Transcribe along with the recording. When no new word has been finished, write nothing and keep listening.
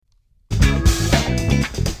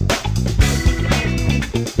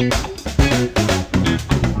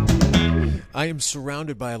I am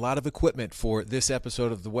surrounded by a lot of equipment for this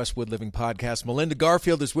episode of the Westwood Living Podcast. Melinda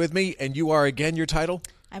Garfield is with me, and you are, again, your title?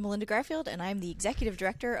 I'm Melinda Garfield, and I'm the Executive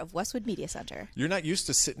Director of Westwood Media Center. You're not used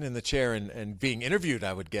to sitting in the chair and being interviewed,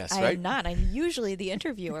 I would guess, right? I'm not. I'm usually the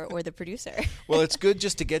interviewer or the producer. Well, it's good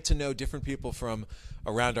just to get to know different people from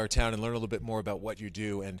around our town and learn a little bit more about what you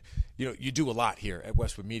do. And, you know, you do a lot here at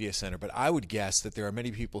Westwood Media Center, but I would guess that there are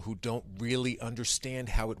many people who don't really understand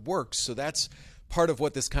how it works. So that's part of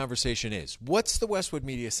what this conversation is. What's the Westwood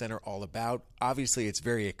Media Center all about? Obviously, it's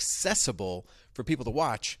very accessible for people to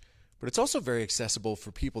watch, but it's also very accessible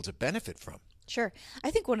for people to benefit from. Sure.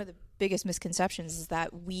 I think one of the biggest misconceptions is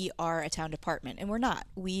that we are a town department, and we're not.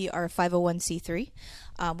 We are a 501c3.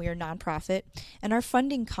 We are a nonprofit, and our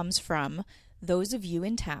funding comes from those of you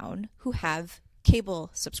in town who have cable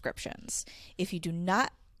subscriptions. If you do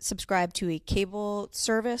not subscribe to a cable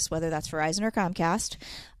service, whether that's Verizon or Comcast,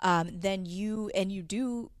 then you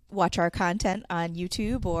do watch our content on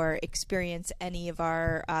YouTube or experience any of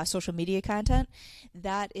our social media content,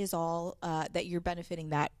 that is all that you're benefiting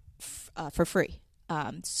that for free.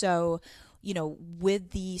 So, you know, with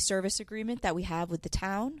the service agreement that we have with the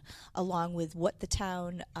town, along with what the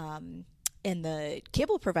town and the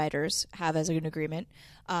cable providers have as an agreement,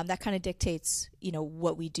 that kind of dictates, you know,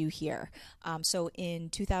 what we do here. So in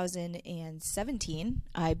 2017,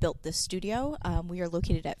 I built this studio. We are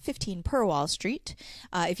located at 15 Purwall Street.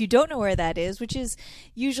 If you don't know where that is, which is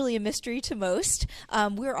usually a mystery to most,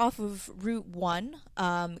 we're off of Route 1,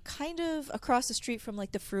 kind of across the street from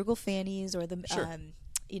like the Frugal Fannies or the Sure.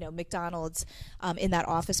 McDonald's in that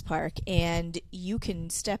office park, and you can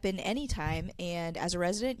step in anytime, and as a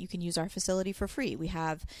resident you can use our facility for free. We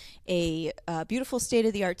have a beautiful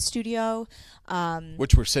state-of-the-art studio,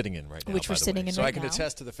 Which we're sitting in right now. Which we're sitting in so right I can now.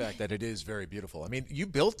 attest to the fact that it is very beautiful. I mean, you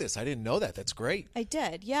built this. I didn't know that. That's great. I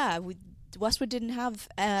did, yeah. Westwood didn't have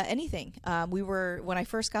anything. When I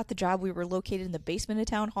first got the job, we were located in the basement of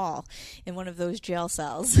Town Hall in one of those jail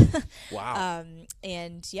cells. Wow.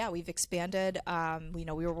 And yeah, we've expanded. We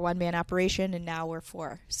were a one-man operation, and now we're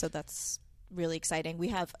 4. So that's really exciting. We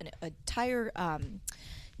have an entire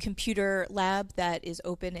computer lab that is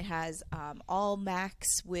open. It has all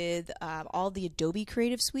Macs with all the Adobe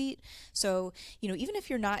Creative Suite. So, you know, even if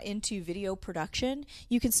you're not into video production,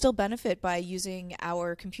 you can still benefit by using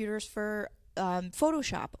our computers for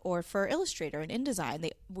Photoshop or for Illustrator and InDesign.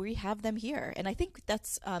 We have them here. And I think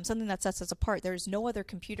that's something that sets us apart. There's no other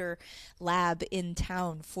computer lab in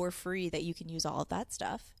town for free that you can use all of that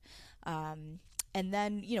stuff. And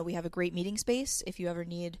then, you know, we have a great meeting space if you ever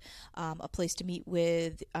need a place to meet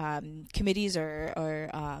with committees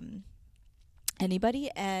or anybody.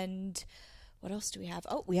 And what else do we have?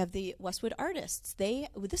 Oh, we have the Westwood Artists.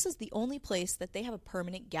 This is the only place that they have a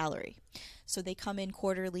permanent gallery. So they come in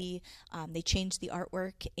quarterly, they change the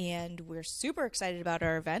artwork, and we're super excited about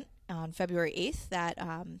our event on February 8th that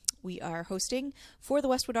we are hosting for the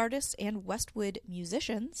Westwood Artists and Westwood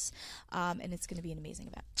musicians, and it's going to be an amazing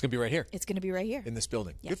event. It's going to be right here. It's going to be right here. In this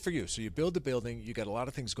building. Yeah. Good for you. So you build the building. You got a lot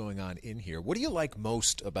of things going on in here. What do you like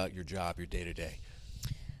most about your job, your day-to-day?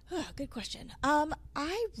 Oh, good question.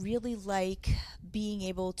 I really like being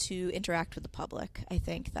able to interact with the public. I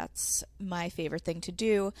think that's my favorite thing to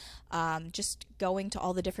do. Just going to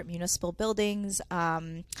all the different municipal buildings,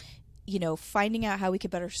 finding out how we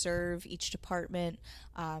could better serve each department,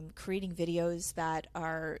 creating videos that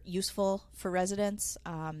are useful for residents,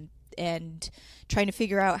 and trying to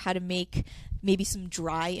figure out how to make maybe some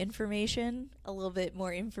dry information a little bit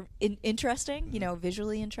more interesting,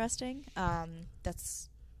 visually interesting. That's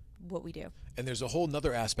what we do. And there's a whole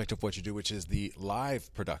nother aspect of what you do, which is the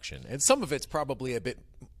live production. And some of it's probably a bit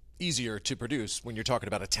easier to produce when you're talking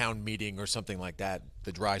about a town meeting or something like that,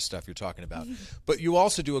 the dry stuff you're talking about. But you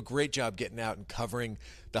also do a great job getting out and covering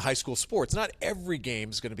the high school sports. Not every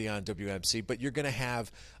game is going to be on WMC, but you're going to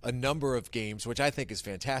have a number of games, which I think is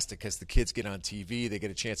fantastic because the kids get on TV, they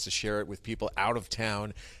get a chance to share it with people out of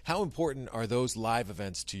town. How important are those live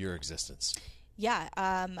events to your existence? Yeah,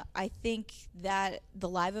 I think that the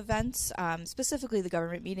live events, specifically the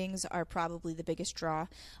government meetings, are probably the biggest draw.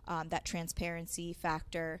 That transparency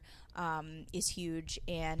factor is huge,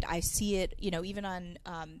 and I see it, even on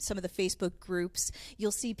some of the Facebook groups,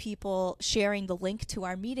 you'll see people sharing the link to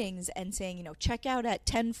our meetings and saying, check out at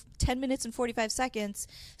 10 minutes and 45 seconds,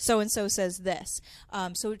 so-and-so says this.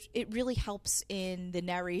 So it really helps in the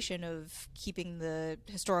narration of keeping the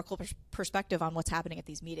historical perspective on what's happening at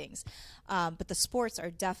these meetings. But the sports are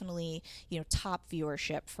definitely, top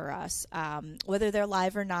viewership for us. Whether they're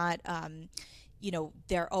live or not,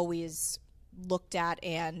 they're always looked at,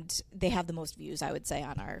 and they have the most views, I would say,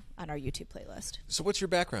 on our YouTube playlist. So what's your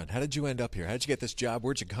background? How did you end up here? How did you get this job?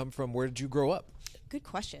 Where'd you come from? Where did you grow up? Good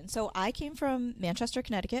question. So I came from Manchester,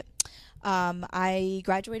 Connecticut. I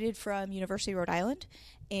graduated from University of Rhode Island.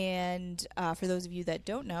 And for those of you that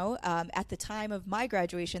don't know, at the time of my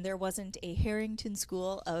graduation, there wasn't a Harrington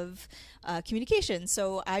School of Communication.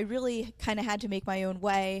 So I really kind of had to make my own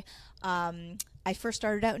way. I first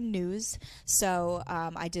started out in news. So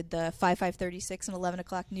I did the 5:36 and 11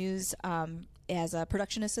 o'clock news as a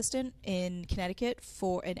production assistant in Connecticut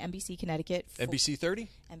for an NBC Connecticut. NBC 30?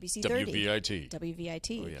 NBC 30. WVIT.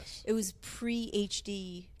 WVIT. Oh, yes. It was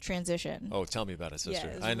pre-HD transition. Oh, tell me about it, sister.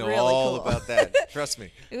 Yeah, it was I know really all cool. about that. Trust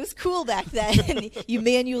me. It was cool back then. You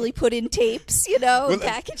manually put in tapes, and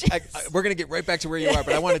packages. We're going to get right back to where you are,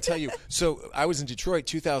 but I want to tell you. So I was in Detroit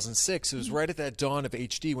 2006. It was right at that dawn of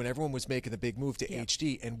HD when everyone was making the big move to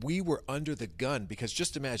HD, and we were under the gun because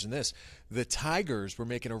just imagine this. The Tigers were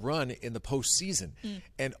making a run in the postseason,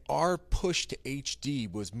 and our push to HD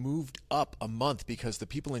was moved up a month because the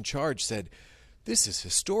people in charge said, this is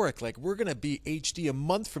historic. Like, we're going to be HD a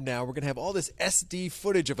month from now. We're going to have all this SD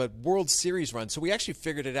footage of a World Series run. So we actually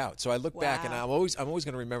figured it out. So I look back, and I'm always going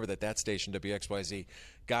to remember that station, WXYZ,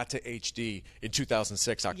 got to HD in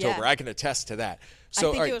 2006, October. Yeah. I can attest to that. So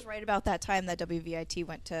I think it was right about that time that WVIT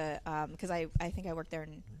went to, because I think I worked there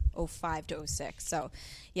in 05 to 06. So,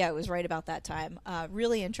 yeah, it was right about that time.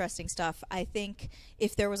 Really interesting stuff. I think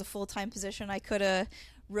if there was a full-time position I could have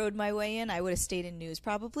rode my way in, I would have stayed in news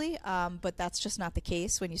probably, but that's just not the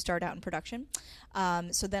case when you start out in production.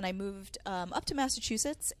 So then I moved up to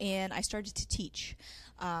Massachusetts, and I started to teach.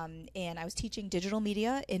 And I was teaching digital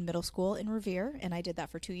media in middle school in Revere, and I did that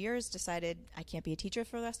for 2 years, decided I can't be a teacher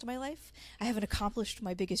for the rest of my life. I haven't accomplished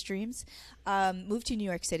my biggest dreams. Moved to New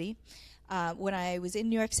York City. When I was in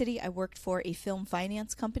New York City, I worked for a film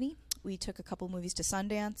finance company. We took a couple movies to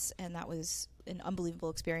Sundance, and that was an unbelievable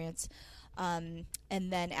experience. And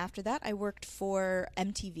then after that, I worked for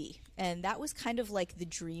MTV, and that was kind of like the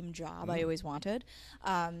dream job I always wanted.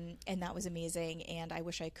 And that was amazing, and I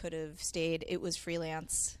wish I could have stayed. It was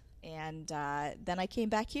freelance, and then I came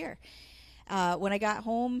back here. When I got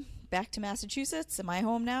home, back to Massachusetts, in my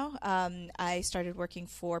home now, I started working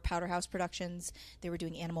for Powderhouse Productions. They were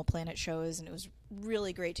doing Animal Planet shows, and it was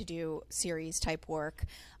really great to do series-type work.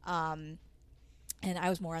 And I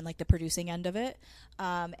was more on like the producing end of it.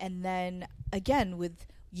 And then again,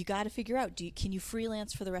 you got to figure out, can you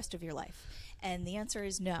freelance for the rest of your life? And the answer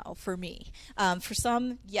is no for me. For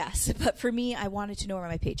some, yes. But for me, I wanted to know where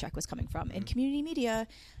my paycheck was coming from. And community media,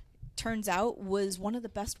 turns out, was one of the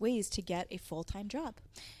best ways to get a full-time job.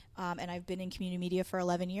 And I've been in community media for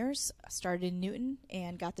 11 years. I started in Newton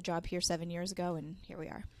and got the job here 7 years ago, and here we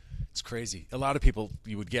are. It's crazy. A lot of people,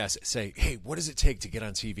 you would guess, say, hey, what does it take to get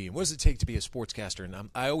on TV? And what does it take to be a sportscaster? And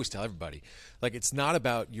I always tell everybody, like, it's not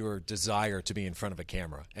about your desire to be in front of a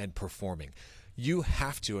camera and performing. You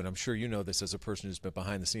have to, and I'm sure you know this as a person who's been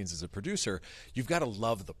behind the scenes as a producer, you've got to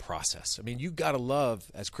love the process. I mean, you've got to love,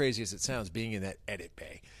 as crazy as it sounds, being in that edit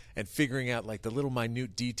bay and figuring out like the little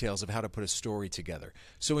minute details of how to put a story together.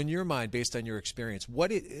 So in your mind, based on your experience,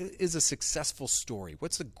 what is a successful story?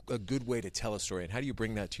 What's a good way to tell a story, and how do you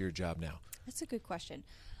bring that to your job now? That's a good question.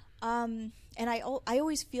 And I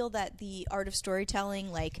always feel that the art of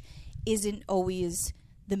storytelling isn't always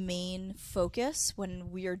the main focus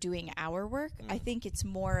when we are doing our work. I think it's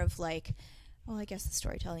more of I guess the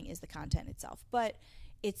storytelling is the content itself, but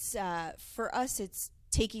it's for us, it's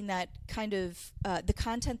taking that kind of the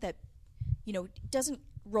content that doesn't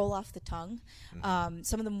roll off the tongue.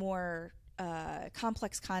 Some of the more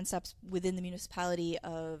complex concepts within the municipality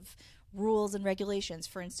of rules and regulations.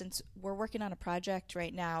 For instance, we're working on a project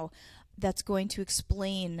right now that's going to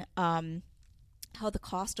explain how the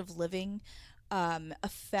cost of living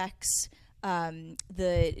affects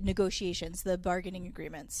the negotiations, the bargaining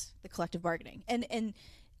agreements, the collective bargaining. And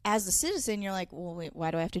as a citizen, you're like, well, wait, why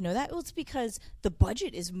do I have to know that? Well, it's because the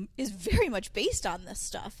budget is very much based on this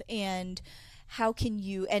stuff. And how can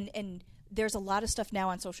you and there's a lot of stuff now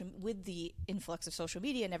on social with the influx of social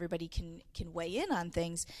media, and everybody can weigh in on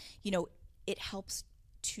things. It helps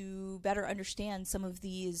to better understand some of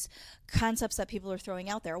these concepts that people are throwing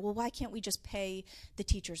out there. Well, why can't we just pay the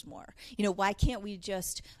teachers more? Why can't we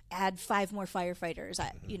just add 5 more firefighters?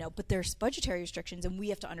 But there's budgetary restrictions, and we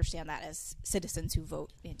have to understand that as citizens who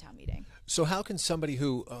vote in town meeting. So how can somebody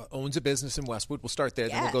who owns a business in Westwood, we'll start there,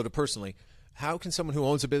 then we'll go to personally, how can someone who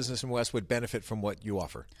owns a business in Westwood benefit from what you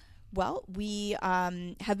offer? Well, we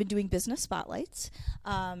have been doing business spotlights.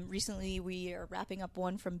 Recently, we are wrapping up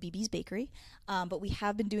one from BB's Bakery, but we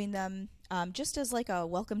have been doing them just as like a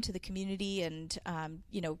welcome to the community and,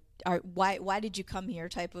 why did you come here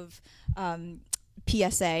type of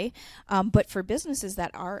PSA. But for businesses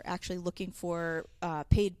that are actually looking for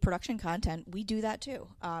paid production content, we do that too.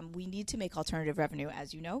 We need to make alternative revenue.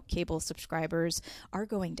 As you know, cable subscribers are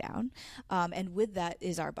going down. And with that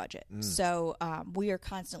is our budget. So we are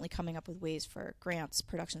constantly coming up with ways for grants,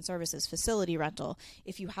 production services, facility rental.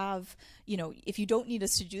 If you have, if you don't need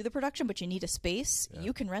us to do the production, but you need a space,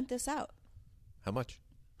 you can rent this out. How much?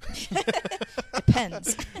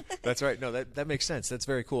 Depends. That's right. No, that makes sense. That's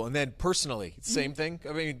very cool. And then personally, same thing.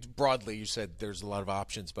 I mean, broadly, you said there's a lot of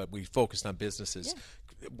options, but we focused on businesses. Yeah.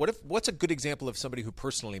 What's a good example of somebody who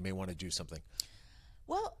personally may want to do something?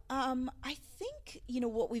 Well, I think,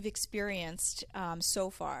 what we've experienced so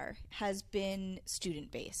far has been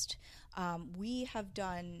student-based. We have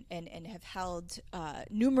done and have held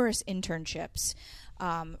numerous internships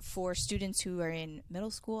for students who are in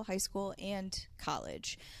middle school, high school, and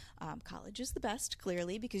college. College is the best,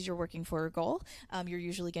 clearly, because you're working for a goal. You're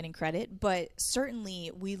usually getting credit, but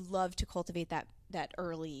certainly we love to cultivate that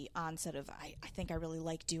early onset of, I think I really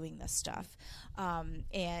like doing this stuff.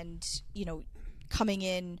 And, coming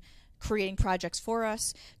in, creating projects for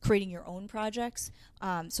us, creating your own projects.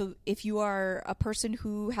 So if you are a person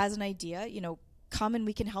who has an idea, come and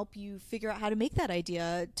we can help you figure out how to make that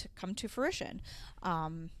idea to come to fruition.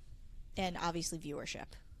 And obviously viewership.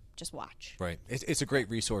 Just watch. Right. It's a great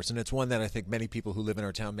resource, and it's one that I think many people who live in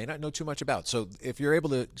our town may not know too much about. So if you're able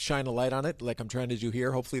to shine a light on it, like I'm trying to do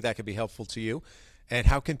here, hopefully that could be helpful to you. And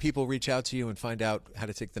how can people reach out to you and find out how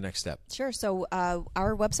to take the next step? Sure. So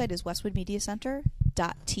our website is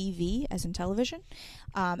westwoodmediacenter.tv, as in television,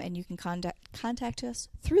 and you can contact us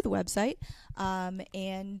through the website.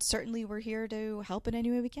 And certainly we're here to help in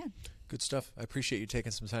any way we can. Good stuff. I appreciate you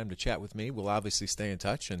taking some time to chat with me. We'll obviously stay in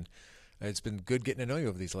touch, and it's been good getting to know you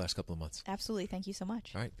over these last couple of months. Absolutely. Thank you so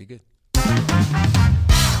much. All right. Be good.